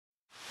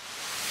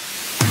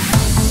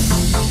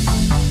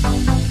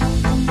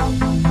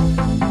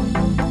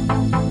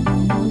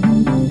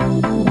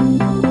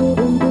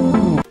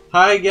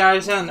Hi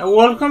guys and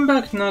welcome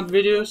back to another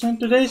video. So in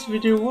today's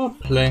video we're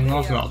playing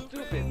Roblox.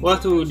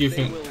 What would you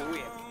think?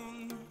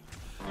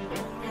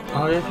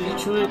 Are you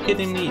literally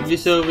kidding me?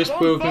 This server is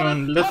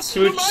broken. Let's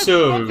switch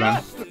server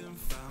then.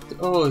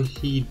 Oh,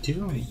 he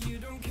doing?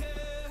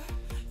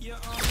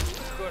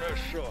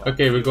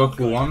 Okay, we got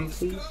one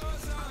please.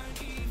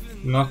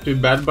 Not too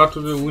bad, but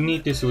we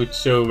need to switch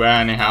server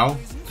anyhow.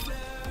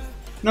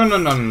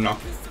 No.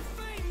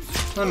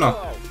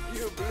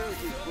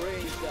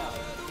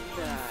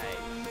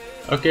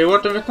 Okay,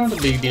 whatever, it's not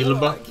a big deal,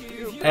 but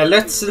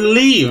let's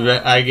leave,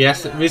 I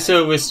guess. This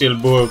server is still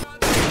broke.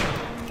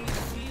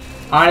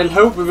 I'll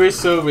hope this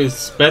server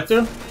is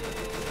better.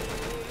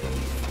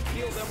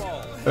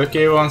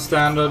 Okay, one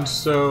standard,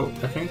 so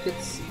I think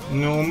it's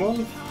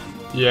normal.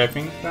 Yeah, I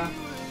think that.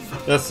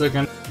 That's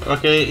second.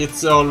 Okay,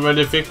 it's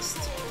already fixed.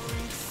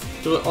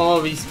 So all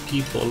these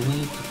people, we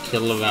need to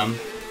kill them.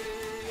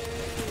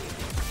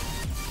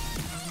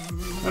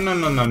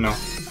 No.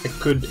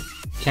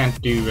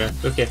 Can't do that.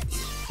 Okay.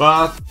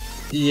 But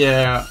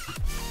yeah,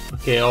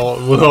 okay,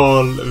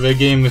 the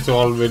game is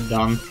already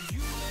done.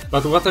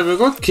 But whatever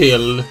got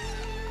killed,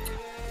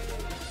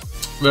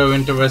 very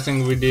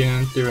interesting. We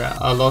didn't do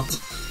a lot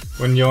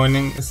when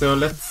joining, so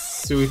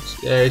let's switch,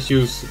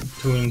 choose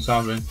between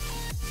something.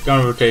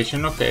 Gun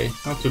rotation, okay,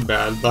 not too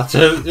bad, but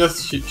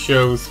just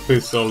shows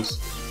pistols,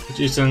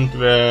 which isn't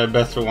the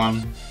best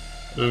one,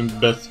 the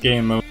best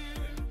game mode.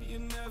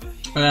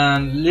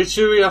 And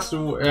literally just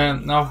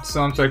after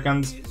some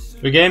seconds.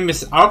 The game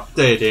is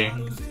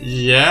updating.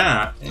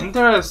 Yeah,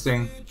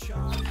 interesting.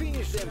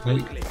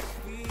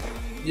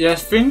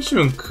 Yes, finish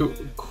them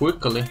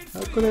quickly.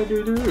 How could I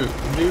do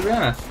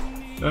that?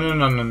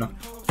 No.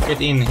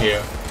 Get in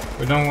here.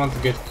 We don't want to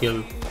get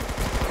killed.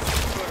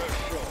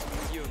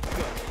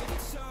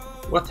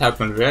 What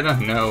happened? I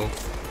don't know.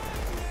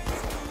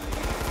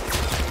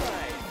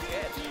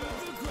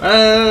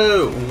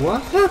 Oh,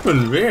 what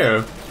happened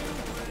there?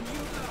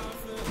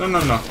 No.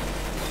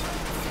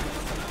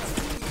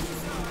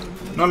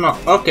 No,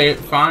 okay,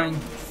 fine.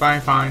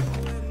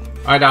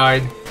 I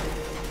died.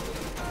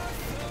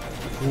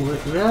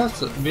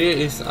 There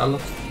is a lot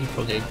of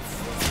people here.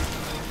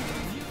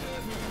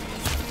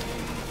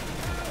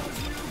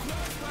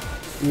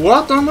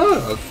 What on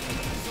earth?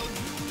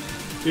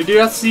 Did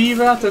you see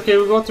that? Okay,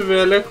 we got to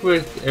the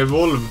electric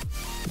evolve.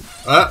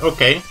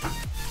 Okay.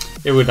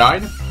 Yeah, we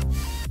died.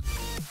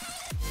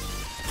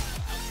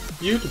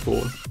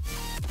 Beautiful.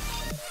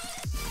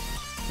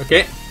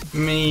 Okay, I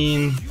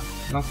mean,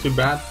 not too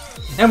bad.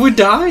 And we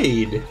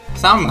died!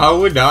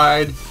 Somehow we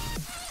died.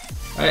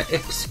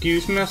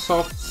 Excuse me, I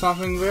saw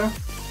something there.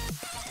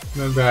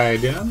 Maybe I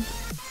didn't.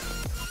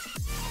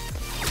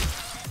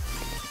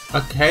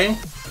 Okay.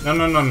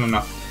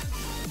 No.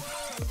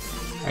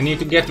 I need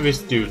to get this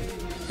dude.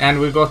 And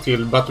we got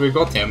killed, but we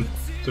got him.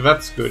 So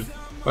that's good.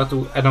 But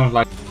I don't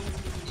like.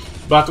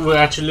 But we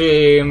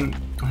actually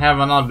have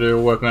another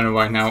workman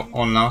right now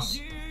on us.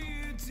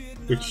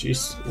 Which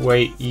is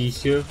way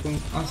easier for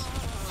us.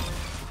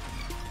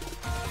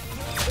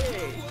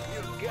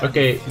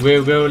 Okay,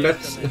 we'll go,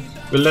 let's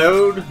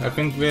reload. I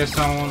think there's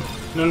someone.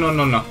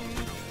 No.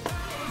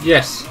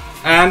 Yes,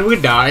 and we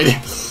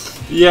died.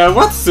 Yeah,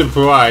 what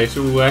surprise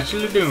we're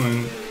actually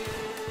doing.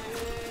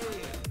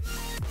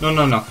 No.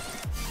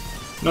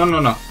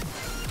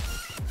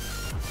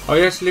 Are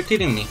you actually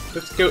kidding me?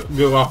 Let's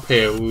go up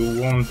here.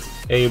 We won't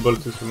able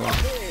to survive.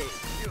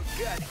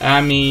 I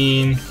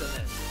mean,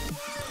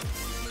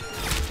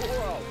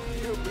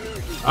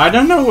 I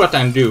don't know what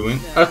I'm doing.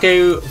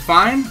 Okay,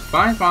 fine.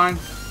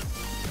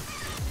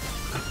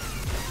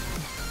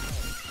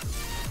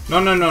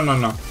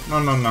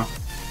 No.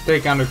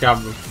 Take under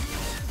cover.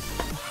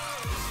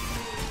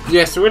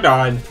 Yes, we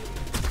died.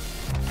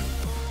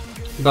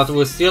 But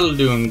we're still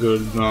doing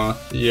good, but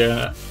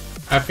yeah.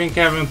 I think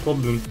having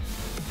problem.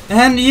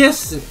 And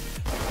yes!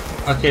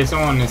 Okay,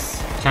 someone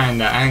is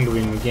kinda angry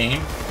in the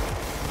game.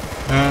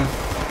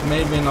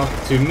 Maybe not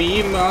to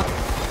me, but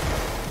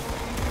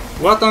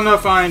what on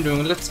earth am I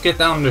doing? Let's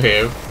get under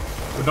here.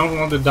 We don't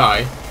want to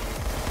die.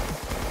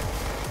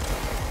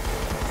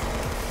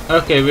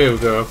 Okay, there we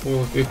go. I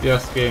thought it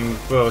just gave me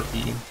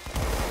 30.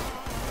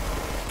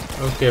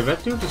 Okay,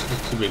 that dude is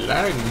looks to be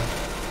lagging.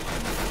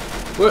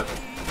 What?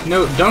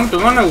 No, don't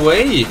run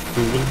away,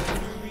 fool.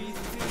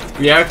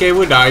 Yeah, okay,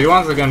 we die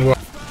once again.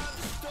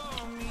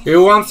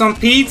 You want some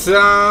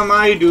pizza,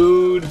 my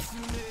dude?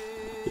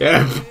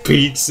 Yeah,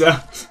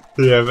 pizza.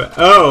 Yeah, but,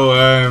 oh,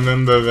 I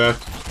remember that.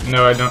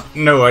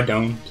 No, I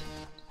don't.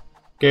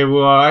 Okay, we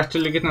are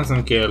actually getting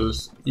some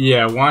kills.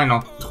 Yeah, why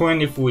not?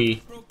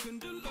 23.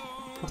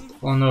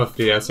 What on earth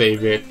did I say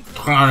that?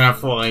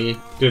 23.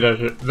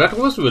 That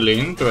was really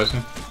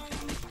interesting.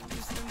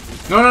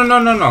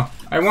 No.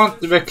 I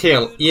want the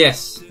kill.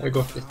 Yes, I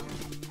got it.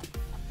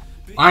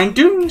 I'm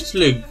doing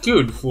really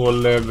good for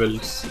level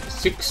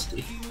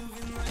 60.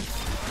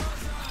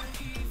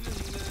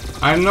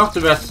 I'm not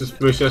that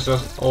suspicious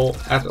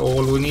at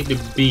all. We need to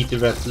beat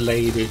that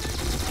lady.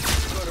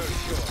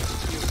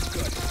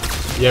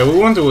 Yeah, we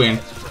want to win.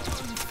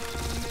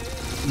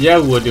 Yeah,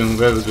 we're doing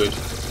very good.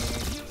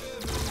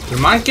 We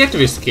might get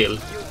this kill.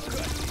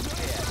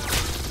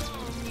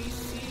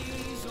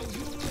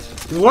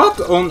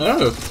 What on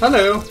earth?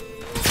 Hello.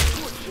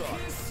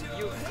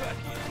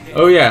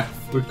 Oh yeah,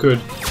 we could.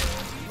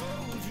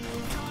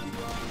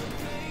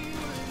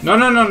 No,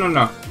 no, no, no,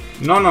 no.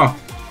 No, no.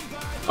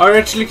 Are you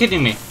actually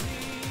kidding me?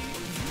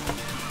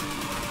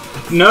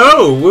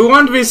 No! We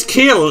want this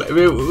kill!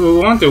 We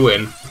want to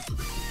win.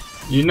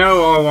 You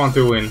know I want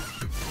to win.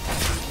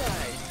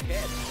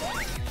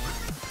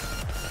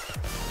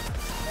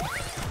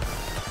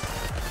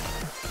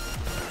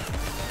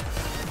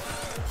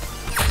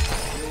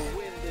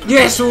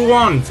 Yes, we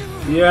won!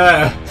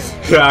 Yeah!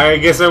 I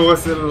guess I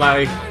wasn't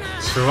like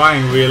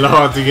trying real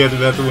hard to get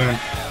that win.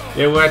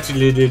 Yeah, we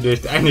actually did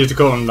it. I need to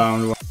calm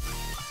down.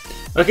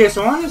 Okay,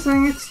 so one is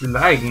saying it's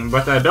lagging,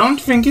 but I don't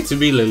think it's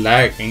really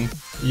lagging.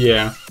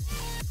 Yeah.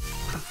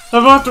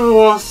 But it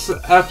was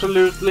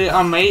absolutely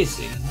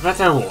amazing that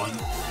I won.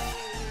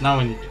 Now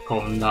we need to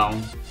calm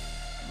down.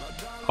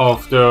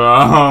 After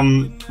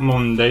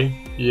Monday,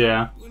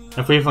 yeah.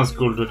 I'm free from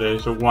school today,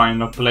 so why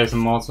not play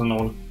some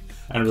Arsenal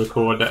and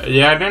record it?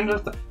 Yeah, then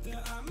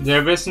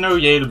there is no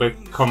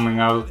jailbreak coming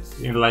out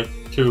in like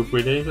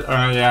 2-3 days.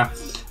 Yeah.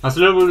 I'm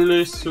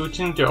slowly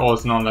switching to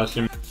Arsenal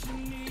actually.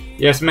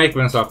 Yes, make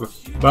weapons up,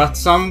 but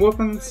some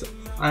weapons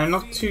I'm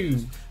not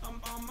too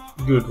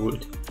good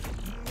with.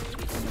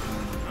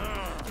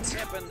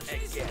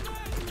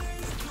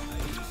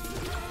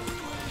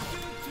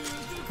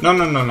 No,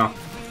 no, no, no.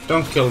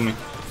 Don't kill me.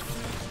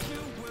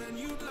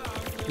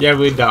 Yeah,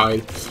 we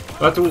died.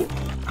 But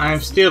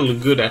I'm still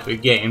good at the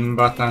game,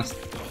 but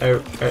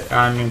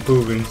I'm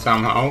improving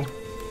somehow.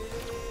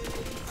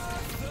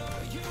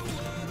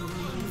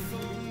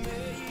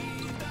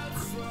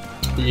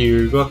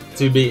 You got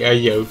to be a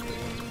yolk.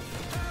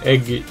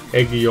 Egg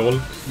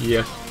yolk,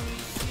 yes.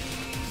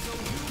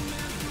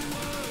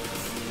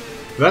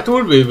 That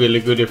would be really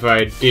good if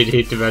I did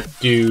hit that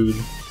dude.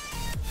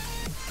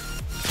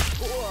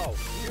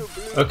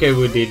 Okay,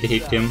 we did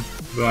hit him.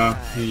 But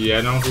yeah,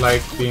 I don't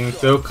like being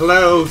so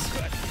close.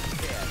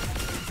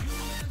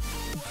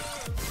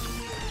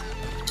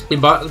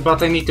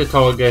 But I need to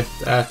target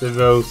at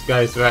those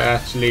guys who are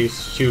actually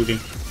shooting.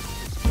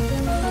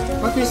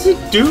 What is he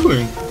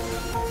doing?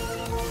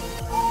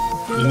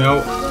 You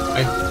know,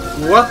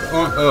 what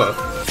on earth?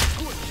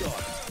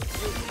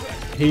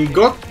 He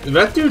got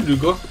that dude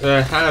got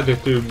had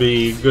to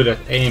be good at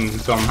aiming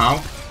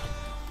somehow.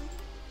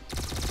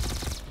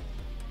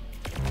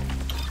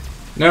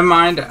 Never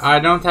mind, I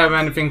don't have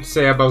anything to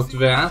say about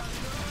that.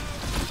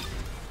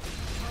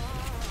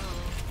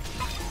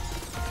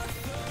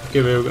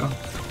 Okay, there we go.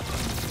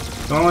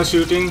 Someone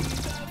shooting.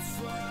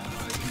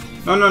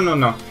 No, no, no,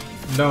 no.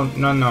 Don't,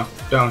 no, no,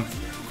 don't.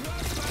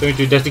 Don't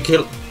do that to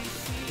kill.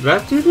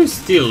 That dude is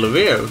still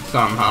there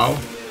somehow.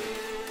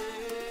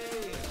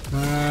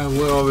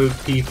 Where are the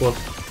people?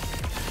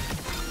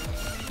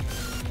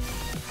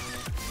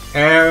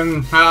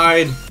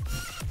 Hide.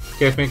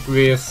 Okay, I think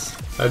there's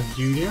a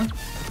dude here.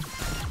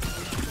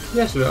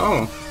 Yes, we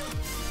are.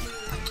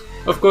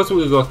 Of course,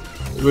 we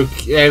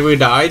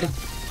died.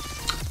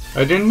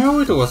 I didn't know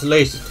it was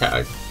laser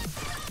tag.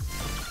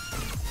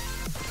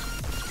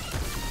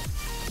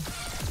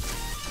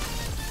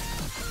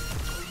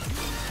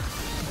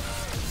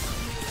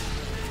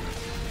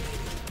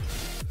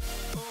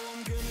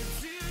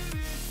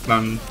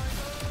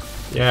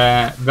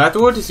 Yeah, that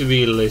word is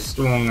really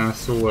strong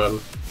as well.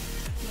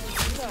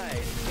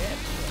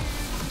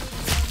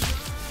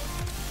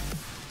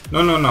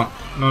 No, no, no,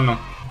 no, no.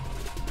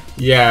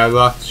 Yeah,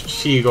 but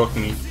she got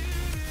me.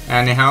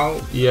 Anyhow,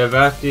 yeah,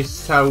 that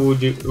is how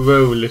you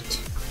roll it.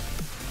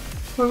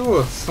 There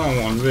was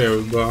someone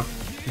there, but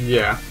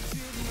yeah.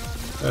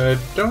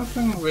 Don't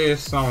think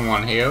there's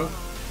someone here.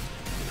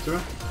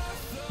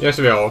 Yes,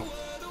 we are.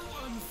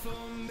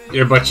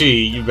 Yeah, but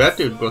that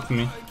dude got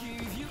me.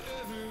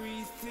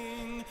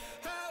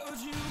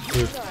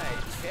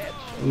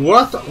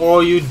 What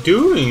are you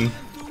doing?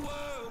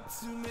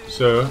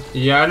 So,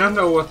 yeah, I don't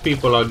know what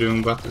people are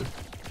doing, but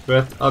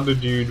that other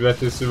dude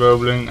that is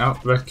rolling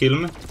up that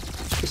killed me.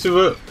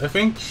 I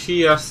think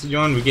she has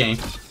joined the game.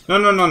 No,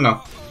 no, no,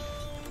 no.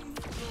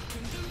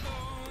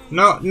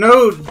 No,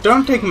 no,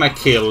 don't take my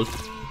kill.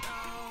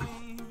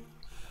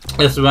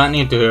 Just ran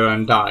into her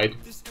and died.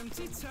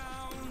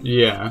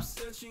 Yeah.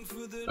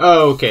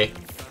 Oh, okay.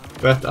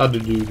 That other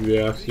dude we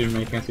are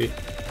can see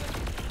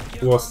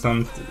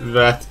wasn't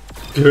that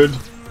good.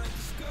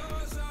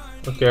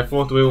 Okay, I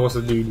thought there was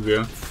a dude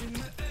there.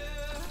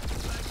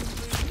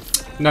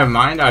 Never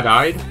mind, I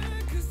died.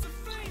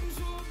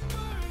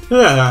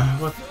 Yeah,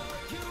 what?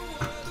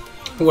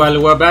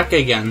 Well, we're back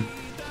again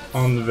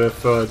on the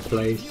third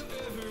place.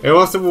 I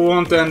also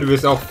want to end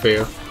this off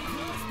here.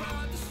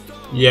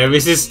 Yeah,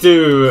 this is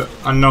too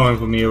annoying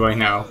for me right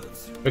now.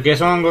 Okay,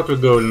 someone got the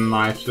golden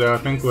knife, so I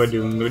think we're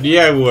doing good.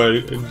 Yeah,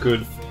 we're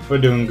good. We're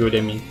doing good,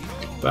 I mean.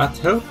 But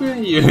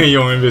hopefully you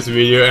enjoyed this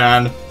video,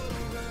 and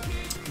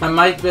I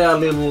might be a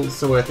little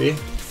sweaty.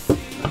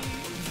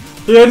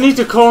 Yeah, I need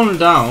to calm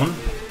down.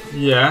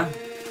 Yeah.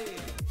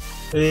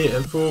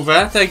 For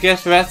that, I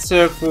guess that's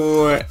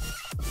for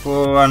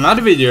for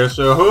another video.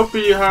 So hope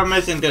you have an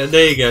amazing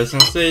day, guys,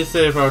 and stay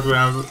safe out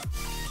there.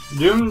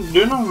 Do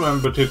not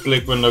remember to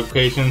click the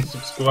notification,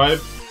 subscribe,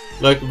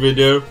 like the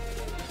video,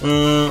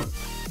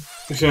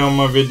 share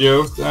my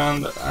videos,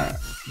 and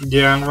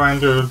yeah, I'm trying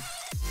to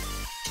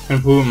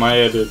improve my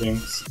editing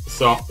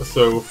so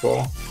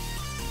far.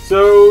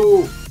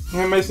 So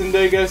amazing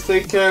day, guys.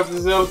 Take care of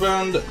yourself,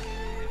 and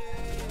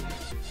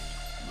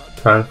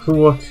thanks for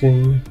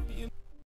watching.